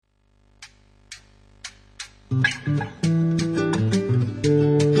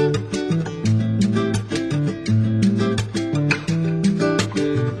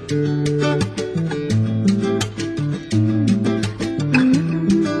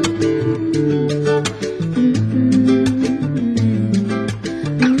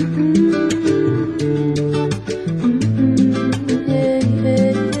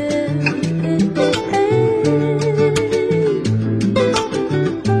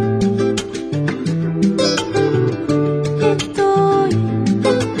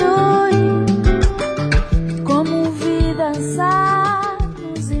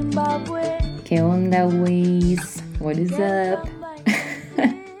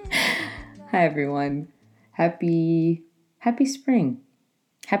Hi everyone. Happy spring.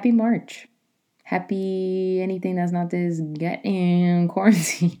 Happy March. Happy anything that's not this get in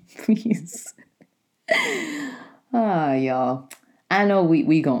quarantine, please. Y'all. I know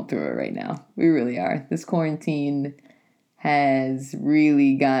we going through it right now. We really are. This quarantine has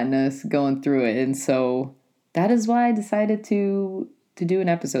really gotten us going through it. And so that is why I decided to do an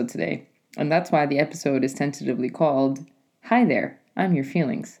episode today. And that's why the episode is tentatively called Hi There, I'm Your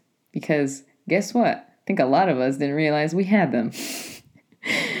Feelings. Because guess what? I think a lot of us didn't realize we had them.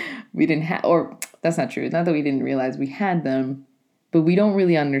 We didn't have, or that's not true. Not that we didn't realize we had them, but we don't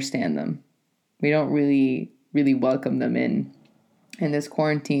really understand them. We don't really welcome them in. And this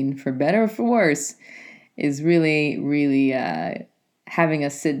quarantine, for better or for worse, is really having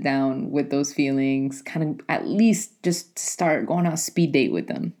us sit down with those feelings, kind of at least just start going on a speed date with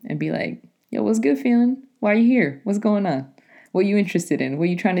them and be like, yo, what's good feeling? Why are you here? What's going on? What are you interested in? What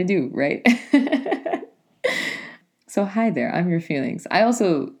are you trying to do, right? So hi there, I'm Your Feelings. I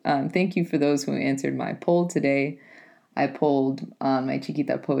also thank you for those who answered my poll today. I polled on my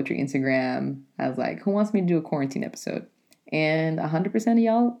Chiquita Poetry Instagram. I was like, who wants me to do a quarantine episode? And 100% of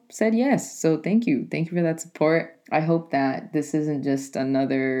y'all said yes. So thank you. Thank you for that support. I hope that this isn't just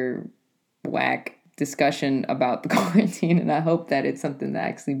another whack discussion about the quarantine, and I hope that it's something that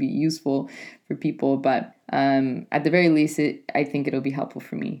actually be useful for people. But at the very least, I think it'll be helpful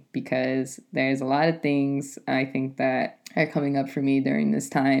for me because there's a lot of things I think that are coming up for me during this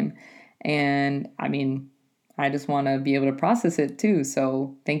time. And I mean, I just want to be able to process it too.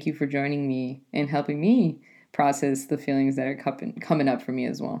 So thank you for joining me and helping me process the feelings that are coming up for me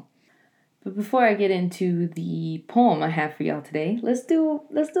as well. But before I get into the poem I have for y'all today, let's do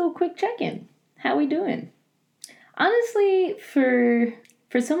a quick check-in. How we doing? Honestly, for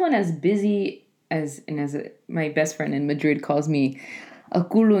someone as busy as my best friend in Madrid calls me, a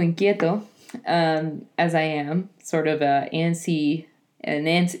culo inquieto, as I am, sort of an antsy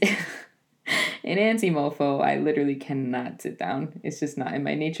mofo. I literally cannot sit down. It's just not in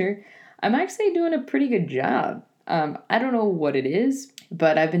my nature. I'm actually doing a pretty good job. I don't know what it is,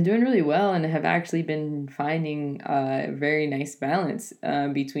 but I've been doing really well and have actually been finding a very nice balance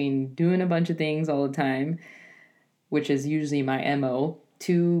between doing a bunch of things all the time, which is usually my MO,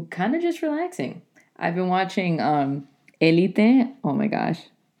 to kind of just relaxing. I've been watching Elite, oh my gosh,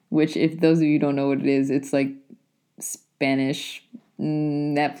 which if those of you don't know what it is, it's like Spanish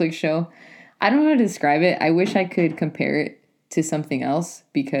Netflix show. I don't know how to describe it. I wish I could compare it to something else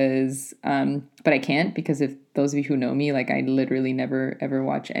because, but I can't because if those of you who know me, like I literally never ever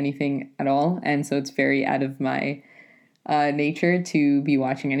watch anything at all. And so it's very out of my nature to be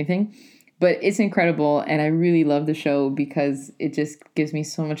watching anything, but it's incredible. And I really love the show because it just gives me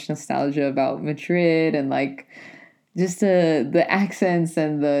so much nostalgia about Madrid and like just the accents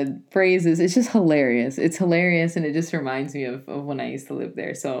and the phrases. It's just hilarious. It's hilarious. And it just reminds me of when I used to live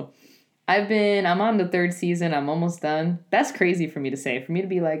there. So I'm on the third season. I'm almost done. That's crazy for me to say. For me to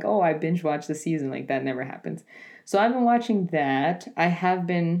be like, oh, I binge watched the season. Like, that never happens. So I've been watching that. I have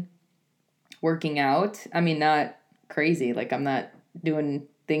been working out. I mean, not crazy. Like, I'm not doing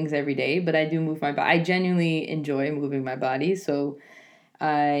things every day, but I do move my body. I genuinely enjoy moving my body. So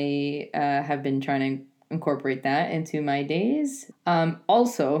I have been trying to incorporate that into my days.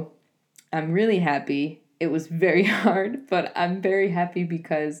 Also, I'm really happy. It was very hard, but I'm very happy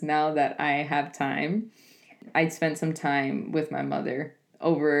because now that I have time, I spent some time with my mother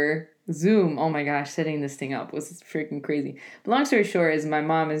over Zoom. Oh my gosh, setting this thing up was freaking crazy. But long story short is my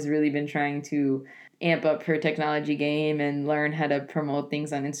mom has really been trying to amp up her technology game and learn how to promote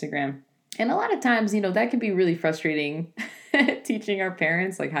things on Instagram. And a lot of times, that can be really frustrating teaching our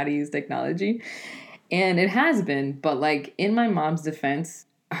parents like how to use technology. And it has been, but like in my mom's defense,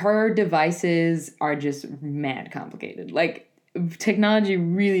 her devices are just mad complicated. Like, technology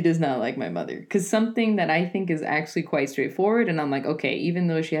really does not like my mother. Because something that I think is actually quite straightforward, and I'm like, okay, even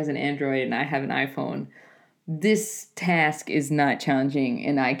though she has an Android and I have an iPhone, this task is not challenging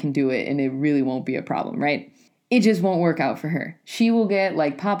and I can do it and it really won't be a problem, right? It just won't work out for her. She will get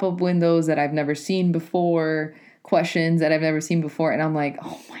like pop-up windows that I've never seen before, questions that I've never seen before, and I'm like,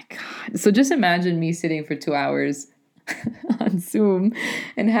 oh my God. So just imagine me sitting for 2 hours on Zoom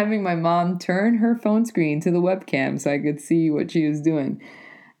and having my mom turn her phone screen to the webcam so I could see what she was doing.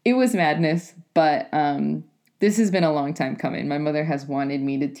 It was madness, but this has been a long time coming. My mother has wanted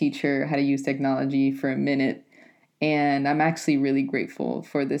me to teach her how to use technology for a minute, and I'm actually really grateful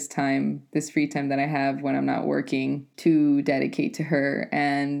for this time, this free time that I have when I'm not working to dedicate to her.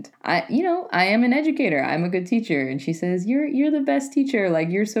 And I am an educator. I'm a good teacher, and she says, "You're the best teacher. Like,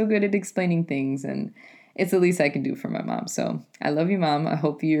 you're so good at explaining things." And it's the least I can do for my mom. So I love you, Mom. I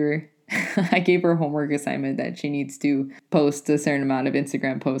hope you're I gave her a homework assignment that she needs to post a certain amount of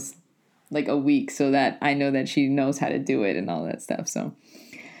Instagram posts like a week so that I know that she knows how to do it and all that stuff. So,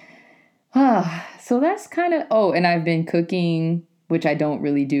 so that's kind of, and I've been cooking, which I don't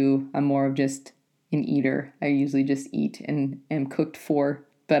really do. I'm more of just an eater. I usually just eat and am cooked for,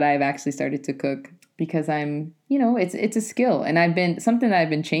 but I've actually started to cook because I'm, it's a skill. And something that I've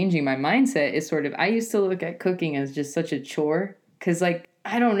been changing my mindset is sort of, I used to look at cooking as just such a chore. Cause like,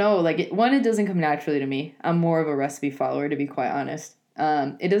 I don't know, like it doesn't come naturally to me. I'm more of a recipe follower, to be quite honest.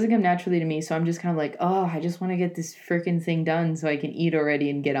 It doesn't come naturally to me. So I'm just kind of like, I just want to get this freaking thing done so I can eat already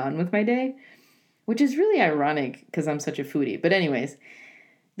and get on with my day, which is really ironic because I'm such a foodie. But anyways,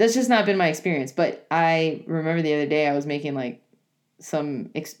 that's just not been my experience. But I remember the other day I was making like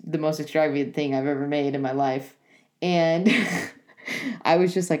the most extravagant thing I've ever made in my life. And I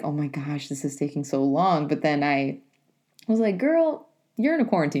was just like, oh my gosh, this is taking so long. But then I was like, girl, you're in a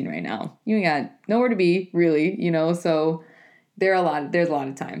quarantine right now. You ain't got nowhere to be, really, so there's a lot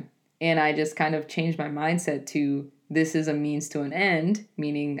of time. And I just kind of changed my mindset to this is a means to an end,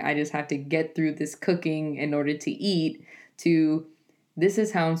 meaning I just have to get through this cooking in order to eat, to this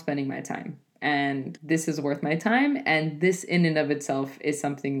is how I'm spending my time. And this is worth my time. And this in and of itself is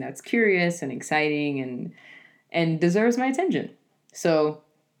something that's curious and exciting and deserves my attention. So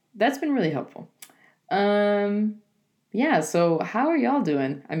that's been really helpful. Yeah, so how are y'all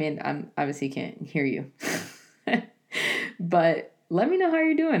doing? I mean, I'm obviously can't hear you. But let me know how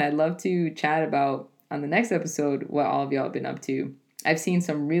you're doing. I'd love to chat about on the next episode what all of y'all have been up to. I've seen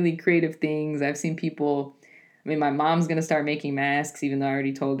some really creative things. I've seen people, my mom's going to start making masks, even though I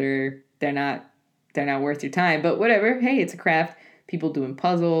already told her they're not worth your time. But whatever. Hey, it's a craft. People doing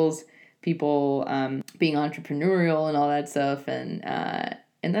puzzles, people being entrepreneurial and all that stuff. And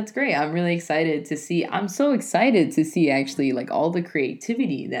that's great. I'm really excited to see. I'm so excited to see actually like all the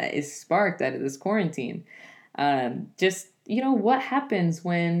creativity that is sparked out of this quarantine. Just, what happens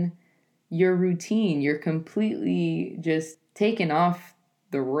when your routine, you're completely just taken off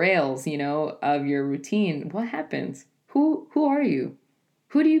the rails, of your routine. What happens? Who are you?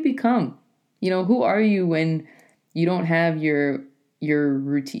 Who do you become? Who are you when you don't have your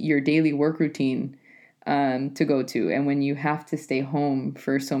routine, your daily work routine to go to, and when you have to stay home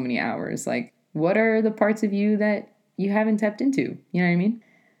for so many hours? Like, what are the parts of you that you haven't tapped into? You know what I mean?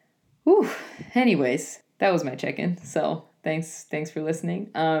 Whew. Anyways, that was my check-in. So thanks for listening.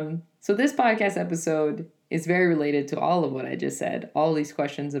 So this podcast episode is very related to all of what I just said. All these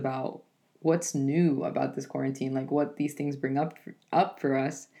questions about what's new about this quarantine, like what these things bring up for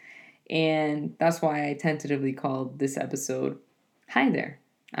us. And that's why I tentatively called this episode, Hi There,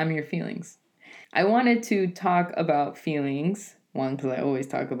 I'm Your Feelings. I wanted to talk about feelings, one, because I always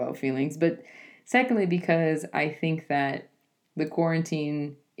talk about feelings, but secondly, because I think that the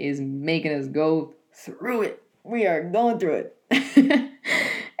quarantine is making us go through it. We are going through it.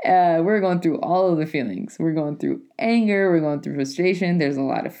 We're going through all of the feelings. We're going through anger. We're going through frustration. There's a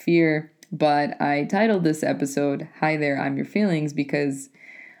lot of fear. But I titled this episode, Hi There, I'm Your Feelings, because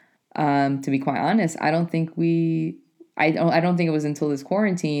to be quite honest, I don't think it was until this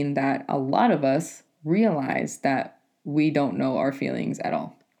quarantine that a lot of us realized that we don't know our feelings at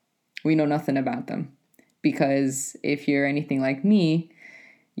all. We know nothing about them. Because if you're anything like me,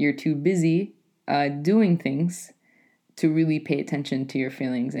 you're too busy doing things to really pay attention to your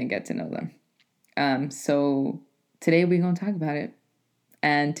feelings and get to know them. So today we're going to talk about it.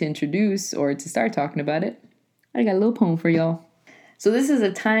 And to introduce or to start talking about it, I got a little poem for y'all. So this is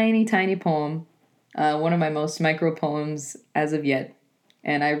a tiny, tiny poem, one of my most micro poems as of yet.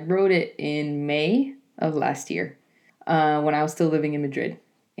 And I wrote it in May of last year when I was still living in Madrid.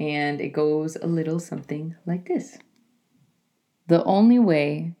 And it goes a little something like this. The only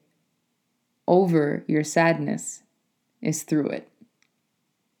way over your sadness is through it.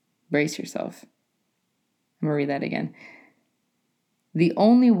 Brace yourself. I'm going to read that again. The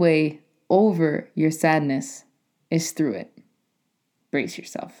only way over your sadness is through it. Brace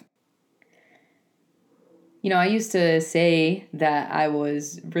yourself. I used to say that I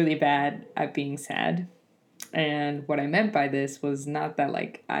was really bad at being sad. And what I meant by this was not that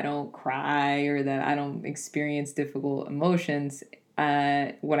like I don't cry or that I don't experience difficult emotions.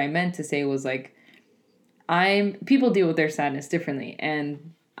 What I meant to say was like people deal with their sadness differently,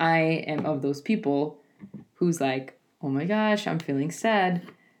 and I am of those people who's like, oh my gosh, I'm feeling sad,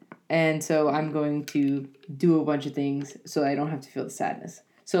 and so I'm going to do a bunch of things so I don't have to feel the sadness.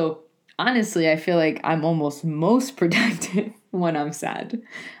 So honestly, I feel like I'm almost most productive when I'm sad.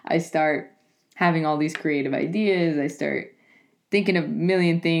 I start having all these creative ideas. I start thinking of a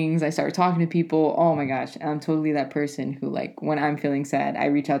million things. I start talking to people. Oh my gosh, I'm totally that person who, like, when I'm feeling sad, I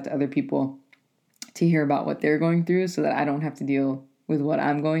reach out to other people to hear about what they're going through so that I don't have to deal with what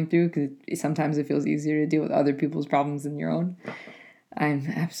I'm going through, because sometimes it feels easier to deal with other people's problems than your own. I'm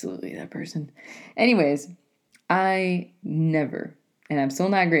absolutely that person. Anyways, I never, and I'm still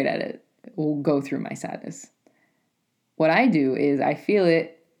not great at it, will go through my sadness. What I do is I feel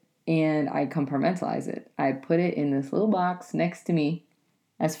it and I compartmentalize it. I put it in this little box next to me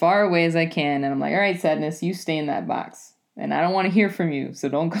as far away as I can. And I'm like, all right, sadness, you stay in that box. And I don't want to hear from you, so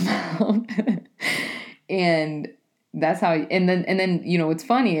don't come out. And that's how, and then, you know, what's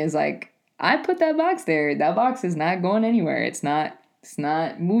funny is, like, I put that box there. That box is not going anywhere. It's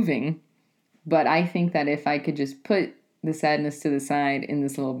not moving. But I think that if I could just put the sadness to the side in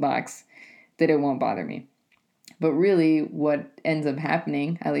this little box, that it won't bother me. But really what ends up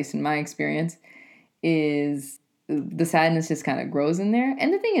happening, at least in my experience, is the sadness just kind of grows in there.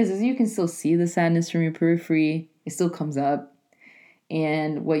 And the thing is you can still see the sadness from your periphery. It still comes up.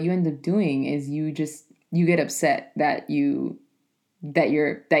 And what you end up doing is you get upset that you're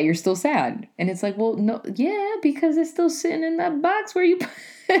still sad. And it's like, well, no, yeah, because it's still sitting in that box where you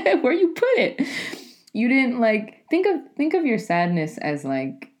where you put it. You didn't, like, think of your sadness as,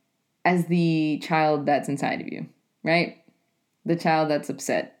 like, as the child that's inside of you, right? The child that's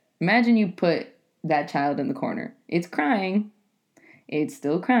upset. Imagine you put that child in the corner. It's crying. It's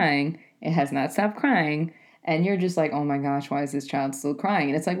still crying. It has not stopped crying. And you're just like, oh my gosh, why is this child still crying?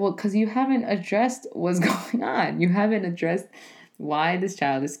 And it's like, well, because you haven't addressed what's going on. You haven't addressed why this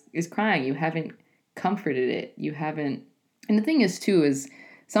child is crying. You haven't comforted it. You haven't. And the thing is, too, is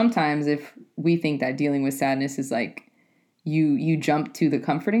sometimes if we think that dealing with sadness is like, you jump to the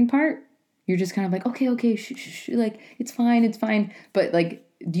comforting part, you're just kind of like, okay, shh, like, it's fine. But, like,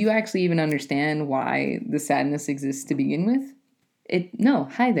 do you actually even understand why the sadness exists to begin with? No,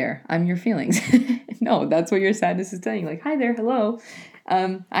 hi there, I'm your feelings. No, that's what your sadness is telling you. Like, hi there, hello.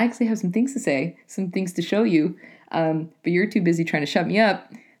 I actually have some things to say, some things to show you, but you're too busy trying to shut me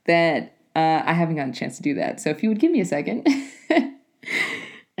up that I haven't gotten a chance to do that. So if you would give me a second.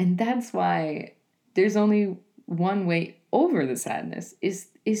 And that's why there's only one way over the sadness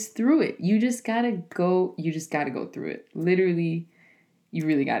is through it. You just gotta go through it. Literally, you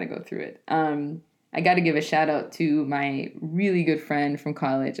really gotta go through it. I gotta give a shout out to my really good friend from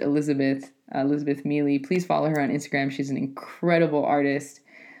college, Elizabeth Mealy. Please follow her on Instagram. She's an incredible artist,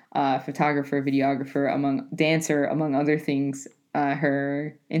 photographer, videographer, dancer, among other things.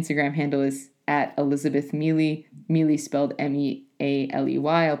 Her Instagram handle is at Elizabeth Mealy. Mealy spelled Mealey.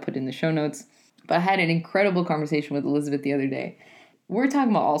 I'll put it in the show notes. But I had an incredible conversation with Elizabeth the other day. We're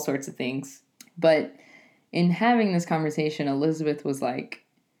talking about all sorts of things. But in having this conversation, Elizabeth was like,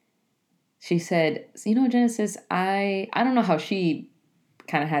 she said, you know, Genesis, I don't know how she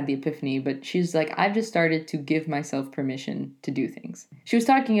kind of had the epiphany, but she's like, I've just started to give myself permission to do things. She was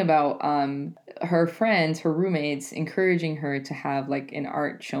talking about her friends, her roommates, encouraging her to have, like, an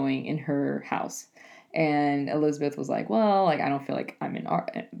art showing in her house. And Elizabeth was like, well, like, I don't feel like I'm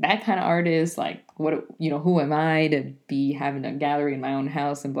that kind of artist. Like, what, you know, who am I to be having a gallery in my own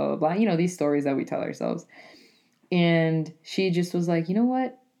house and blah, blah, blah. You know, these stories that we tell ourselves. And she just was like, you know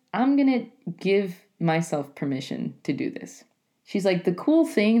what? I'm going to give myself permission to do this. She's like, the cool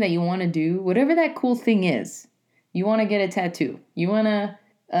thing that you want to do, whatever that cool thing is, you want to get a tattoo. You want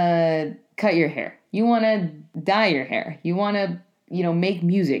to cut your hair. You want to dye your hair. You want to, you know, make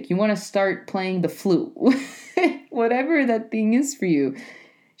music. You want to start playing the flute. Whatever that thing is for you.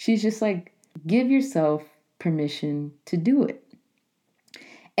 She's just like, give yourself permission to do it.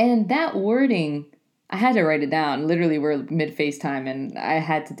 And that wording, I had to write it down. Literally, we're mid-FaceTime, and I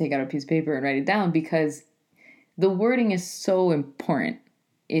had to take out a piece of paper and write it down because the wording is so important.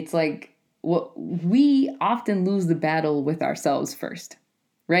 It's like, we often lose the battle with ourselves first,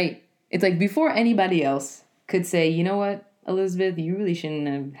 right? It's like before anybody else could say, you know what, Elizabeth, you really shouldn't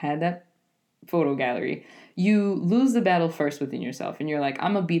have had that photo gallery. You lose the battle first within yourself, and you're like,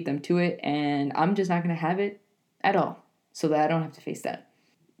 I'm going to beat them to it, and I'm just not going to have it at all so that I don't have to face that.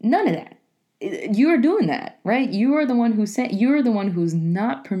 None of that. You are doing that, right? You are the one you're the one who's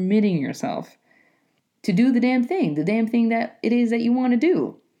not permitting yourself to do the damn thing that it is that you want to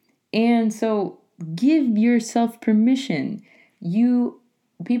do. And so give yourself permission. You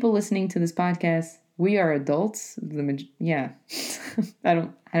people listening to this podcast, we are adults. I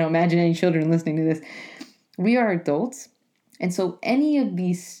don't imagine any children listening to this. We are adults. And so any of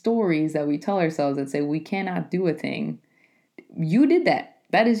these stories that we tell ourselves that say we cannot do a thing, you did that.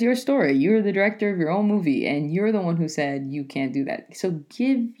 That is your story. You're the director of your own movie, and you're the one who said you can't do that. So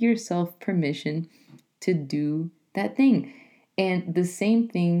give yourself permission to do that thing. And the same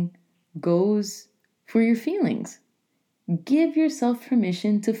thing goes for your feelings. Give yourself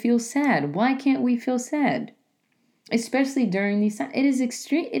permission to feel sad. Why can't we feel sad? Especially during these times.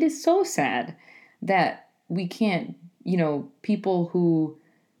 It is so sad that we can't, people who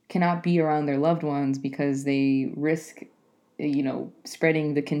cannot be around their loved ones because they risk,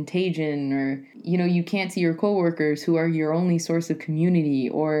 spreading the contagion, or, you can't see your coworkers who are your only source of community,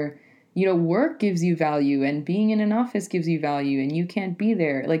 or, work gives you value and being in an office gives you value and you can't be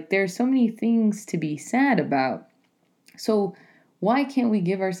there. Like, there's so many things to be sad about. So why can't we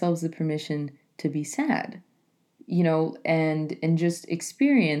give ourselves the permission to be sad, and just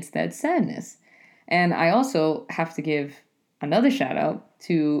experience that sadness? And I also have to give another shout out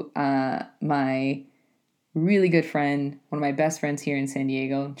to my really good friend, one of my best friends here in San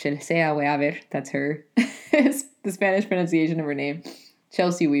Diego, Chelsea Weaver, that's her, the Spanish pronunciation of her name,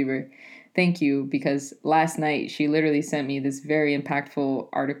 Chelsea Weaver. Thank you, because last night she literally sent me this very impactful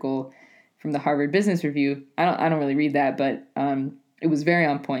article from the Harvard Business Review. I don't really read that, but it was very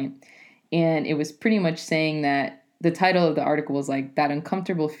on point. And it was pretty much saying that the title of the article was like, that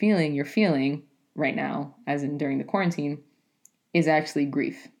uncomfortable feeling you're feeling right now, as in during the quarantine, is actually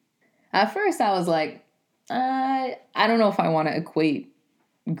grief. At first I was like, I don't know if I want to equate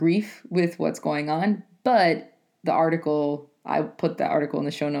grief with what's going on, but the article, I put the article in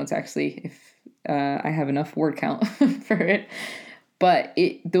the show notes actually, if I have enough word count for it. But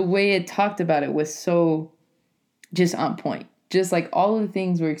the way it talked about it was so just on point. Just like all of the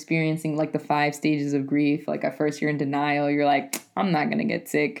things we're experiencing, like the 5 stages of grief. Like at first you're in denial. You're like, I'm not going to get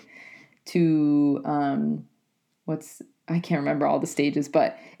sick. To, I can't remember all the stages,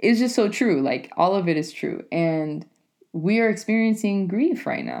 but it's just so true. Like all of it is true. And we are experiencing grief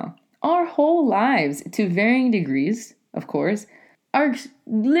right now. Our whole lives, to varying degrees, of course, are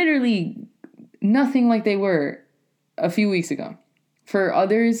literally nothing like they were a few weeks ago. For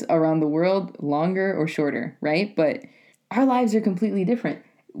others around the world, longer or shorter, right? But our lives are completely different.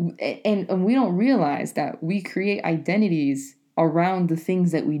 And we don't realize that we create identities around the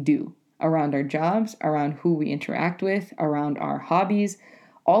things that we do, around our jobs, around who we interact with, around our hobbies.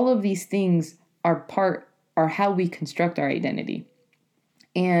 All of these things are how we construct our identity.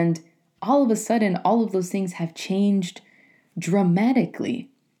 And all of a sudden, all of those things have changed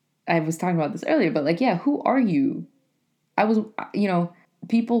dramatically. I was talking about this earlier, but who are you?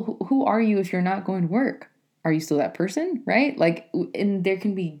 People, who are you if you're not going to work? Are you still that person, right? And there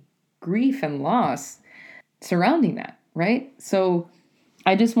can be grief and loss surrounding that, right? So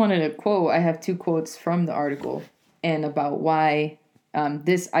I just wanted to quote, I have 2 quotes from the article and about why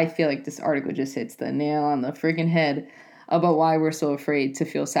I feel like this article just hits the nail on the freaking head about why we're so afraid to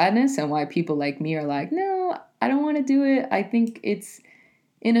feel sadness and why people like me are like, no, I don't want to do it. I think it's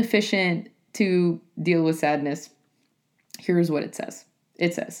inefficient to deal with sadness. Here's what it says.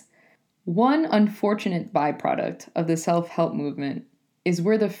 It says, one unfortunate byproduct of the self-help movement is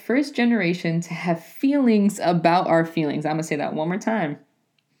we're the first generation to have feelings about our feelings. I'm going to say that one more time.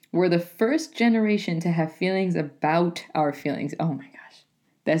 We're the first generation to have feelings about our feelings. Oh my gosh.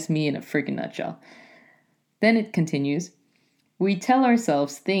 That's me in a freaking nutshell. Then it continues. We tell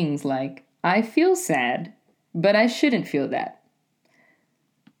ourselves things like, I feel sad, but I shouldn't feel that.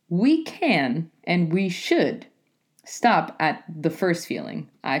 We can and we should stop at the first feeling,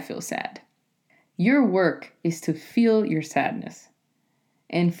 I feel sad. Your work is to feel your sadness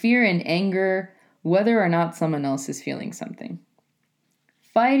and fear and anger, whether or not someone else is feeling something.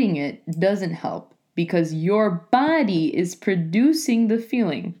 Fighting it doesn't help because your body is producing the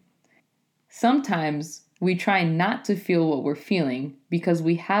feeling. Sometimes we try not to feel what we're feeling because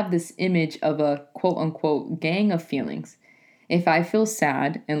we have this image of a quote-unquote gang of feelings. If I feel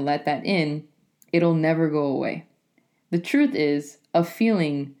sad and let that in, it'll never go away. The truth is, a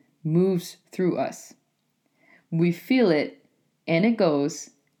feeling moves through us. We feel it, and it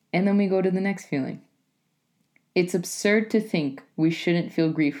goes, and then we go to the next feeling. It's absurd to think we shouldn't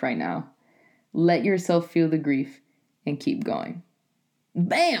feel grief right now. Let yourself feel the grief and keep going.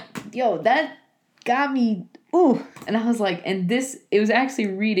 Bam! Yo, that got me, ooh. And I was like, it was actually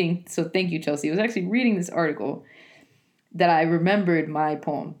reading, so thank you, Chelsea. It was actually reading this article that I remembered my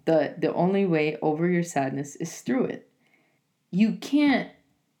poem. The only way over your sadness is through it. You can't,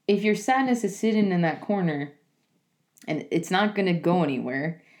 if your sadness is sitting in that corner and it's not going to go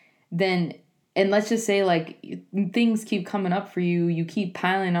anywhere, then, and let's just say things keep coming up for you, you keep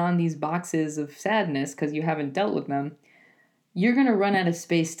piling on these boxes of sadness because you haven't dealt with them, you're going to run out of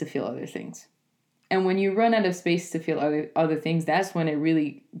space to feel other things. And when you run out of space to feel other things, that's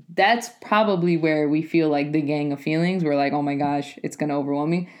probably where we feel like the gang of feelings. We're like, oh my gosh, it's going to overwhelm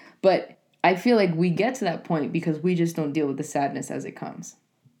me. But I feel like we get to that point because we just don't deal with the sadness as it comes.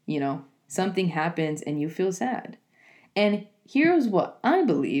 Something happens and you feel sad. And here's what I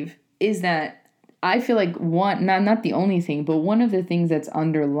believe is that I feel like not the only thing, but one of the things that's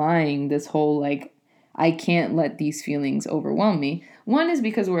underlying this whole like, I can't let these feelings overwhelm me. One is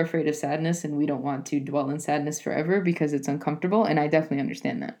because we're afraid of sadness and we don't want to dwell in sadness forever because it's uncomfortable. And I definitely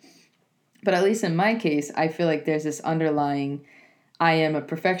understand that. But at least in my case, I feel like there's this underlying, I am a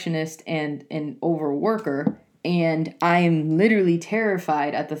perfectionist and an overworker, and I am literally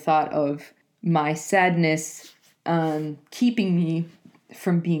terrified at the thought of my sadness keeping me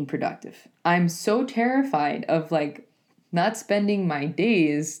from being productive. I'm so terrified of like not spending my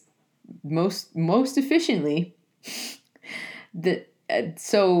days most efficiently that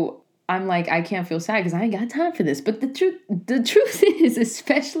so I'm like, I can't feel sad because I ain't got time for this. But the truth is,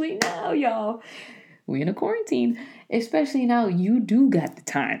 especially now, y'all, we in a quarantine, especially now, you do got the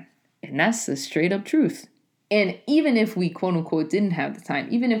time. And that's the straight up truth. And even if we quote unquote didn't have the time,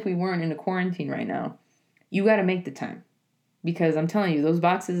 even if we weren't in a quarantine right now, you got to make the time. Because I'm telling you, those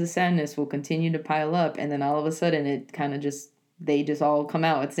boxes of sadness will continue to pile up. And then all of a sudden it kind of they just all come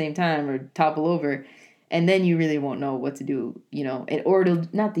out at the same time or topple over. And then you really won't know what to do, not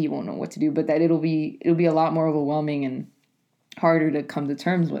that you won't know what to do, but that it'll be a lot more overwhelming and harder to come to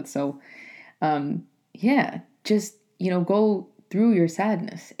terms with. So, just, go through your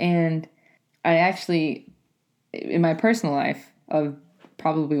sadness. And I actually, in my personal life, of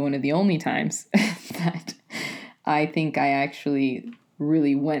probably one of the only times that I think I actually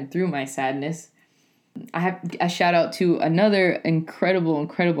really went through my sadness, I have a shout out to another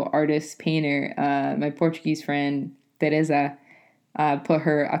incredible artist, painter, my Portuguese friend, Teresa. Put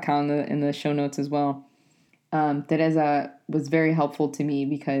her account in the show notes as well. Teresa was very helpful to me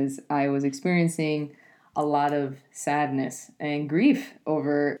because I was experiencing a lot of sadness and grief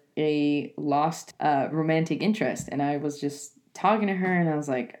over a lost romantic interest. And I was just talking to her and I was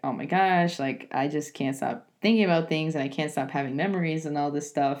like, oh my gosh, like I just can't stop thinking about things and I can't stop having memories and all this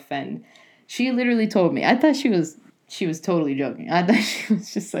stuff. And she literally told me, I thought she was totally joking. I thought she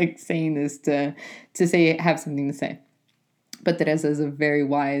was just like saying this to have something to say. But Teresa is a very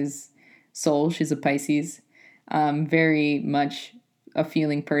wise soul. She's a Pisces, very much a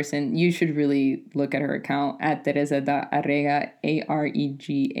feeling person. You should really look at her account at Teresa.Arrega,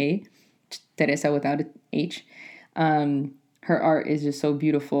 Arega, Teresa without an H. Her art is just so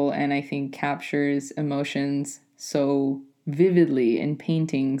beautiful and I think captures emotions so vividly in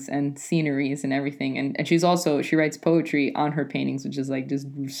paintings and sceneries and everything. And she writes poetry on her paintings, which is like just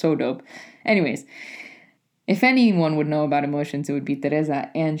so dope. Anyways, if anyone would know about emotions, it would be Teresa.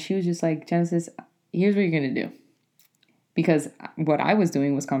 And she was just like, Genesis, here's what you're going to do. Because what I was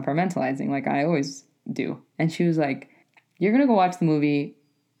doing was compartmentalizing like I always do. And she was like, you're going to go watch the movie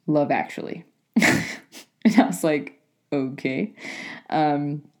Love Actually. And I was like, okay.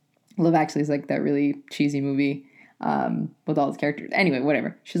 Love Actually is like that really cheesy movie with all its characters. Anyway,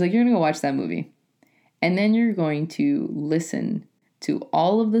 whatever. She's like, you're going to go watch that movie. And then you're going to listen to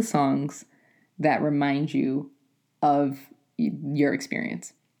all of the songs that remind you of your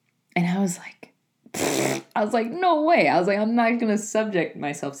experience. And I was like, no way. I was like, I'm not going to subject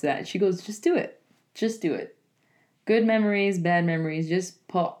myself to that. She goes, just do it. Just do it. Good memories, bad memories. Just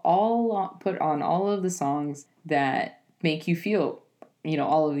put on all of the songs that make you feel,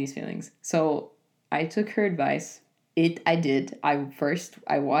 all of these feelings. So I took her advice. I did. I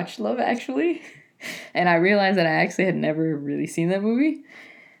watched Love Actually. And I realized that I actually had never really seen that movie.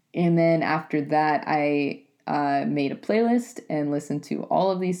 And then after that, I made a playlist and listened to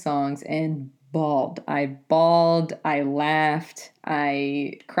all of these songs and bawled. I laughed,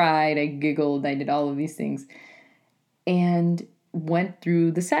 I cried, I giggled, I did all of these things. And went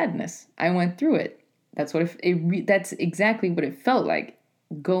through the sadness. I went through it. That's that's exactly what it felt like,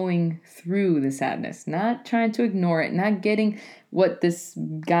 going through the sadness, not trying to ignore it, not getting what this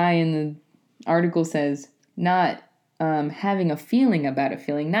guy in the article says, not having a feeling about a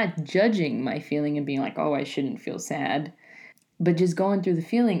feeling, not judging my feeling and being like, oh, I shouldn't feel sad, but just going through the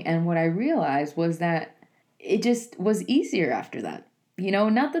feeling. And what I realized was that it just was easier after that.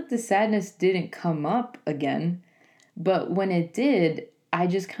 Not that the sadness didn't come up again, but when it did, I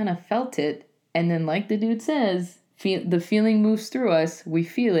just kind of felt it. And then like the dude says, the feeling moves through us, we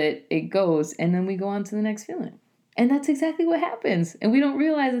feel it, it goes, and then we go on to the next feeling. And that's exactly what happens. And we don't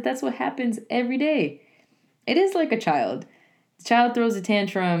realize that that's what happens every day. It is like a child. The child throws a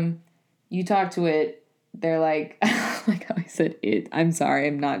tantrum, you talk to it, they're like, like how I said it. I'm sorry,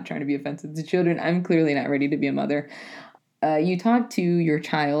 I'm not trying to be offensive to children. I'm clearly not ready to be a mother. You talk to your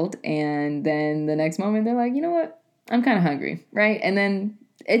child, and then the next moment they're like, you know what? I'm kind of hungry, right? And then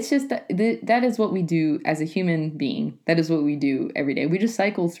It's just that is what we do as a human being. That is what we do every day. We just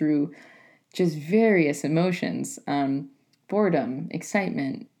cycle through just various emotions, boredom,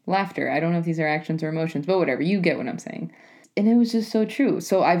 excitement, laughter. I don't know if these are actions or emotions, but whatever. You get what I'm saying. And it was just so true.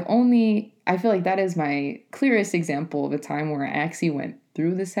 So I feel like that is my clearest example of a time where I actually went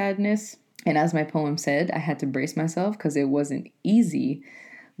through the sadness. And as my poem said, I had to brace myself because it wasn't easy.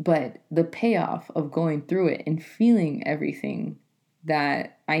 But the payoff of going through it and feeling everything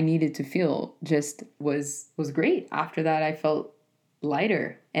that I needed to feel just was great. After that, I felt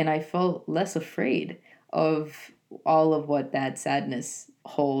lighter and I felt less afraid of all of what that sadness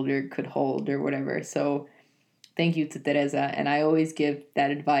hold or could hold or whatever. So thank you to Teresa. And I always give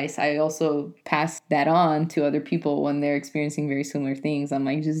that advice. I also pass that on to other people when they're experiencing very similar things. I'm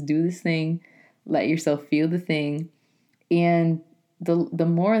like, just do this thing, let yourself feel the thing. And the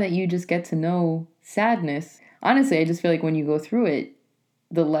more that you just get to know sadness, honestly, I just feel like when you go through it,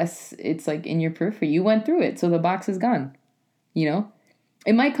 the less it's like in your periphery. You went through it, so the box is gone. You know?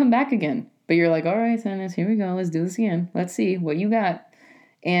 It might come back again, but you're like, all right, sadness, here we go. Let's do this again. Let's see what you got.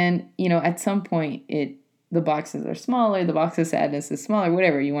 And, at some point, the boxes are smaller, the box of sadness is smaller,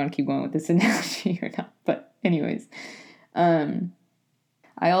 whatever. You want to keep going with this analogy or not. But anyways, I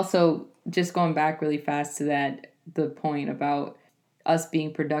also, just going back really fast to the point about us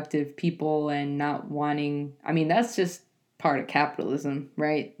being productive people and not wanting, that's just part of capitalism,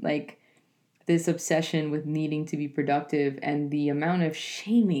 right? Like this obsession with needing to be productive and the amount of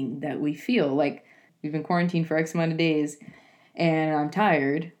shaming that we feel. Like we've been quarantined for X amount of days and I'm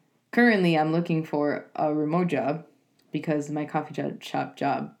tired. Currently, I'm looking for a remote job because my coffee shop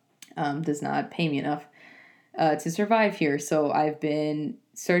job does not pay me enough to survive here. So I've been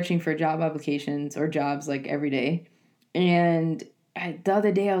searching for job applications or jobs like every day. And the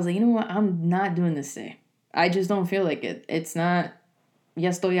other day I was like, you know what? I'm not doing this today. I just don't feel like it. It's not, ya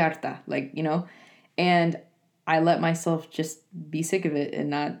estoy harta, and I let myself just be sick of it and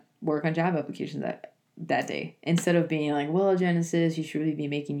not work on job applications that day. Instead of being like, well, Genesis, you should really be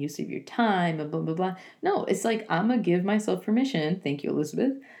making use of your time and blah, blah, blah. No, it's like, I'm going to give myself permission. Thank you,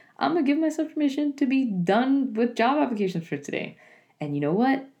 Elizabeth. I'm going to give myself permission to be done with job applications for today. And you know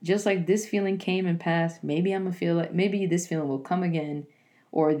what? Just like this feeling came and passed, maybe I'm going to feel like, maybe this feeling will come again,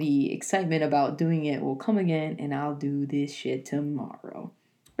 or the excitement about doing it will come again, and I'll do this shit tomorrow.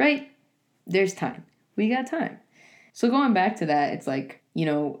 Right? There's time. We got time. So going back to that, it's like,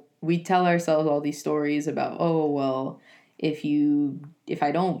 we tell ourselves all these stories about, oh, well, if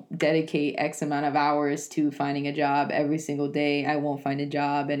I don't dedicate X amount of hours to finding a job every single day, I won't find a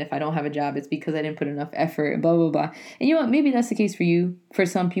job. And if I don't have a job, it's because I didn't put enough effort, blah, blah, blah. And you know what? Maybe that's the case for you. For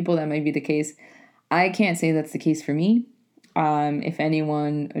some people, that might be the case. I can't say that's the case for me. If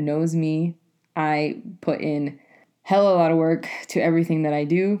anyone knows me, I put in hella lot of work to everything that I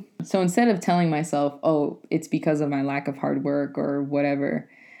do. So instead of telling myself, oh, it's because of my lack of hard work or whatever,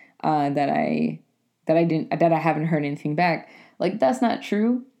 that I haven't heard anything back, like that's not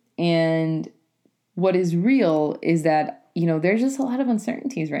true. And what is real is that, there's just a lot of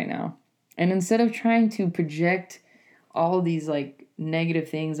uncertainties right now. And instead of trying to project all these like negative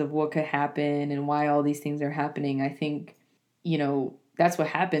things of what could happen and why all these things are happening, I think, that's what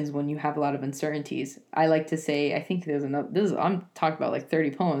happens when you have a lot of uncertainties. I like to say, I think I'm talking about like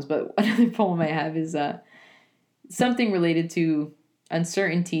 30 poems, but another poem I have is something related to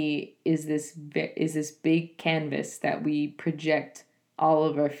uncertainty is this big canvas that we project all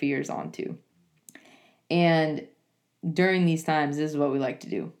of our fears onto. And during these times, this is what we like to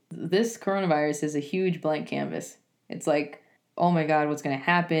do. This coronavirus is a huge blank canvas. It's like, oh my God, what's going to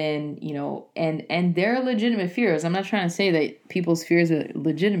happen? And they're legitimate fears. I'm not trying to say that people's fears are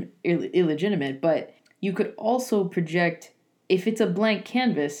illegitimate, but you could also project, if it's a blank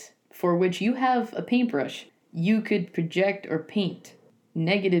canvas for which you have a paintbrush, you could project or paint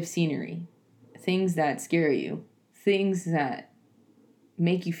negative scenery, things that scare you, things that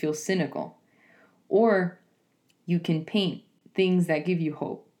make you feel cynical, or you can paint things that give you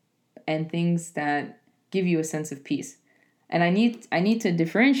hope and things that give you a sense of peace. And I need to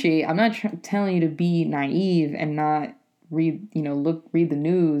differentiate. I'm not telling you to be naive and not read the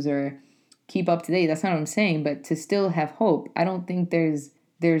news or keep up to date. That's not what I'm saying. But to still have hope, I don't think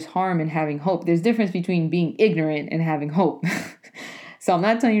there's harm in having hope. There's difference between being ignorant and having hope. So I'm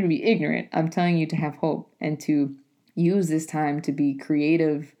not telling you to be ignorant. I'm telling you to have hope and to use this time to be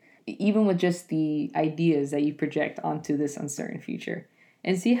creative, even with just the ideas that you project onto this uncertain future.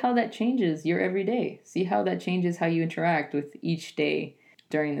 And see how that changes your everyday. See how that changes how you interact with each day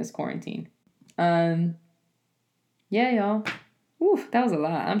during this quarantine. Yeah, y'all. Ooh, that was a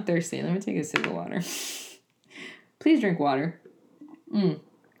lot. I'm thirsty. Let me take a sip of water. Please drink water.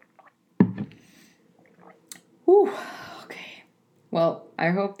 Whew. Okay. Well,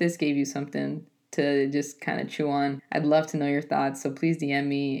 I hope this gave you something to just kind of chew on. I'd love to know your thoughts, so please DM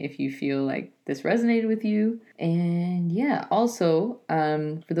me if you feel like this resonated with you. And yeah, also,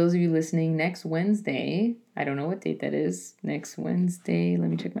 for those of you listening, next Wednesday, I don't know what date that is. Next Wednesday, let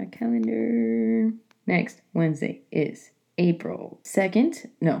me check my calendar. Next Wednesday is April 2nd.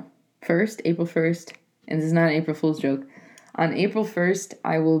 No, 1st, April 1st. And this is not an April Fool's joke. On April 1st,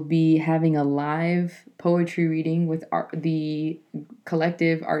 I will be having a live poetry reading with the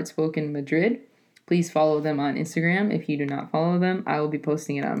collective Art Spoken Madrid. Please follow them on Instagram. If you do not follow them, I will be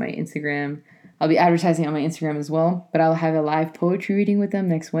posting it on my Instagram. I'll be advertising on my Instagram as well. But I'll have a live poetry reading with them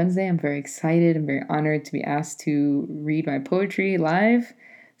next Wednesday. I'm very excited. I'm very honored to be asked to read my poetry live.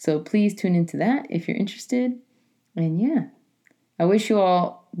 So please tune into that if you're interested. And yeah, I wish you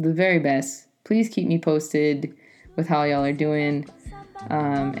all the very best. Please keep me posted with how y'all are doing.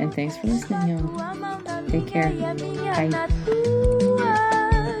 And thanks for listening, y'all. Take care. Bye.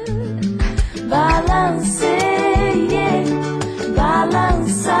 Balanceie,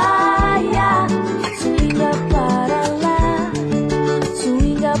 balançaia, swinga para lá,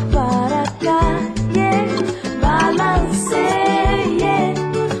 swinga para cá, yeah. Balanceie,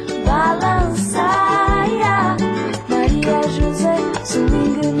 balançaia, Maria José,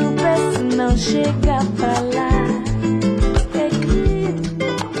 swinga no pé, se não chega pra lá.